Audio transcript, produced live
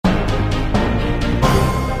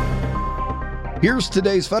Here's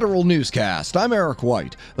today's Federal Newscast. I'm Eric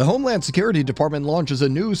White. The Homeland Security Department launches a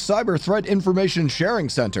new Cyber Threat Information Sharing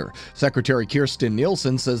Center. Secretary Kirstjen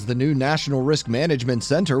Nielsen says the new National Risk Management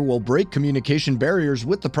Center will break communication barriers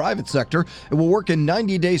with the private sector. It will work in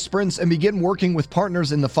 90-day sprints and begin working with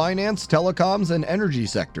partners in the finance, telecoms, and energy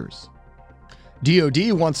sectors.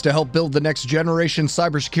 DoD wants to help build the next generation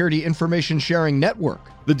cybersecurity information sharing network.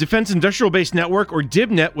 The Defense Industrial Base Network, or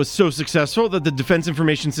DIBNet, was so successful that the Defense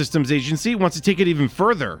Information Systems Agency wants to take it even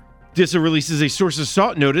further. DISA releases a sources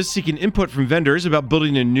sought notice seeking input from vendors about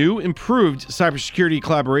building a new, improved cybersecurity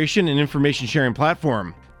collaboration and information sharing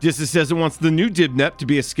platform. DISA says it wants the new DIBNet to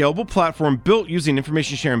be a scalable platform built using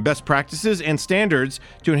information sharing best practices and standards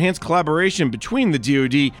to enhance collaboration between the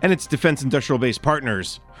DoD and its Defense Industrial Base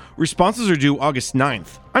partners. Responses are due August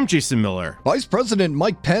 9th. I'm Jason Miller. Vice President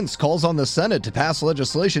Mike Pence calls on the Senate to pass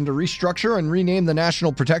legislation to restructure and rename the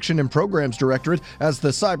National Protection and Programs Directorate as the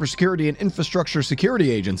Cybersecurity and Infrastructure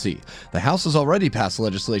Security Agency. The House has already passed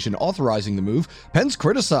legislation authorizing the move. Pence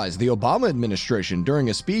criticized the Obama administration during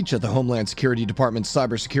a speech at the Homeland Security Department's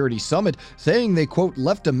Cybersecurity Summit, saying they, quote,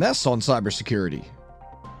 left a mess on cybersecurity.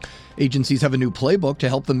 Agencies have a new playbook to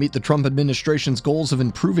help them meet the Trump administration's goals of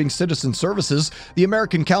improving citizen services. The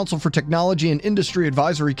American Council for Technology and Industry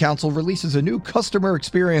Advisory Council releases a new customer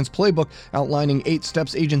experience playbook outlining 8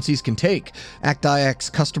 steps agencies can take. ACT-IAC's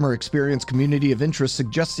Customer Experience Community of Interest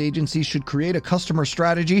suggests agencies should create a customer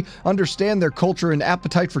strategy, understand their culture and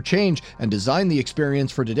appetite for change, and design the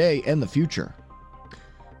experience for today and the future.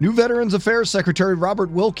 New Veterans Affairs Secretary Robert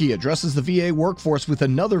Wilkie addresses the VA workforce with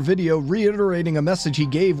another video reiterating a message he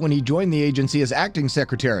gave when he joined the agency as acting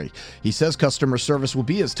secretary. He says customer service will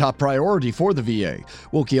be his top priority for the VA.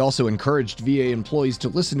 Wilkie also encouraged VA employees to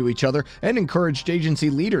listen to each other and encouraged agency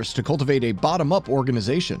leaders to cultivate a bottom-up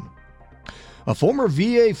organization. A former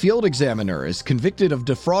VA field examiner is convicted of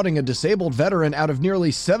defrauding a disabled veteran out of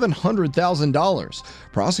nearly $700,000.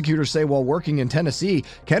 Prosecutors say while working in Tennessee,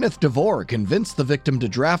 Kenneth DeVore convinced the victim to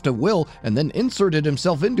draft a will and then inserted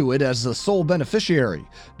himself into it as the sole beneficiary.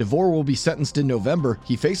 DeVore will be sentenced in November.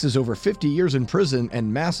 He faces over 50 years in prison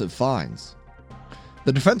and massive fines.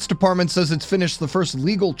 The Defense Department says it's finished the first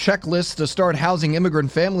legal checklist to start housing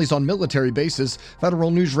immigrant families on military bases. Federal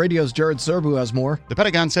News Radio's Jared Serbu has more. The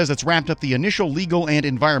Pentagon says it's wrapped up the initial legal and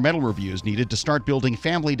environmental reviews needed to start building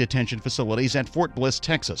family detention facilities at Fort Bliss,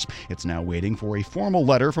 Texas. It's now waiting for a formal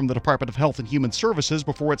letter from the Department of Health and Human Services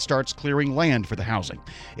before it starts clearing land for the housing.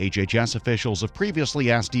 HHS officials have previously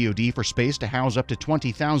asked DoD for space to house up to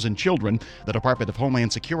 20,000 children. The Department of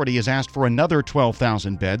Homeland Security has asked for another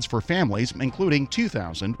 12,000 beds for families, including 2,000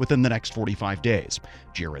 within the next 45 days.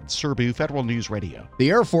 Jared Serbu, Federal News Radio. The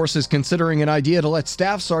Air Force is considering an idea to let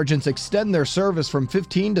staff sergeants extend their service from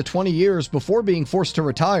 15 to 20 years before being forced to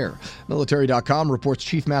retire. Military.com reports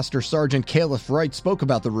Chief Master Sergeant Caliph Wright spoke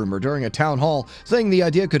about the rumor during a town hall, saying the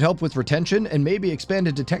idea could help with retention and maybe expand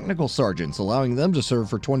it to technical sergeants, allowing them to serve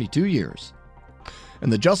for 22 years.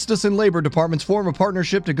 And the Justice and Labor Departments form a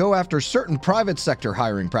partnership to go after certain private sector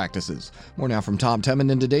hiring practices. More now from Tom Temin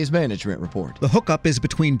in today's Management Report. The hookup is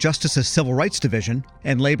between Justice's Civil Rights Division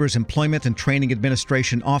and Labor's Employment and Training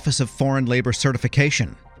Administration Office of Foreign Labor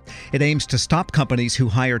Certification. It aims to stop companies who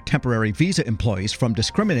hire temporary visa employees from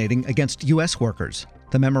discriminating against U.S. workers.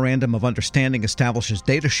 The Memorandum of Understanding establishes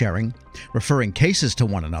data sharing, referring cases to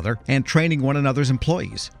one another, and training one another's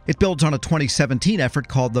employees. It builds on a 2017 effort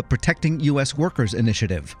called the Protecting U.S. Workers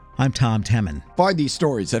Initiative. I'm Tom Temin. Find these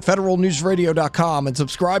stories at federalnewsradio.com and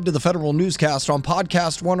subscribe to the Federal Newscast on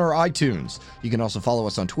Podcast One or iTunes. You can also follow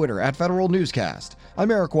us on Twitter at Federal Newscast.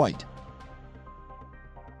 I'm Eric White.